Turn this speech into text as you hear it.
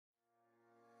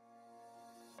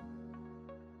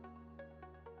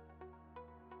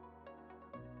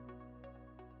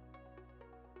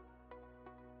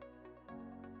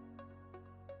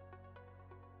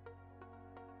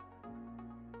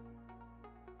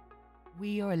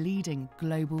We are a leading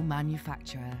global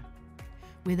manufacturer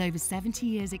with over 70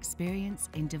 years' experience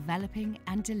in developing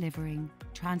and delivering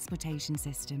transportation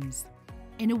systems.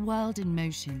 In a world in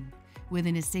motion,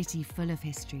 within a city full of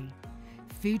history,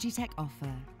 Fujitec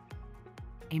offer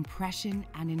impression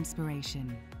and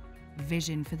inspiration,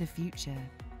 vision for the future.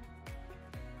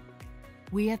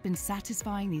 We have been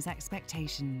satisfying these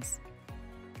expectations.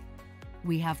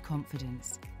 We have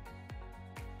confidence.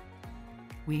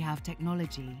 We have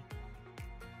technology.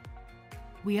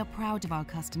 We are proud of our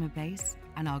customer base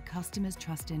and our customers'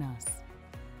 trust in us.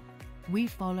 We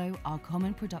follow our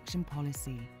common production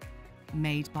policy,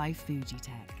 made by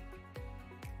Fujitec.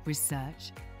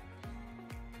 Research,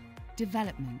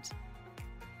 development,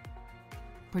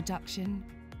 production,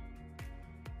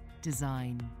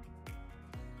 design,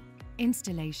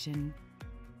 installation,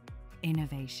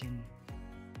 innovation.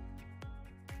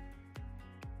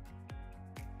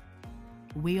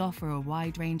 We offer a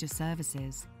wide range of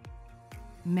services: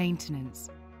 maintenance,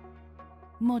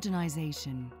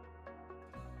 modernization,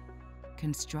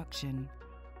 construction,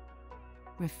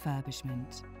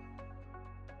 refurbishment.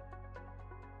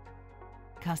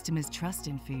 Customers' trust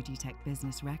in Fujitec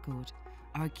business record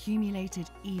are accumulated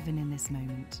even in this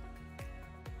moment.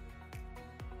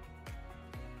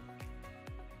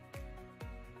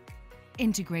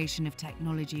 Integration of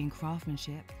technology and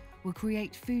craftsmanship will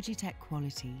create Fujitec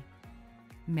quality,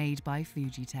 made by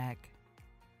Fujitec.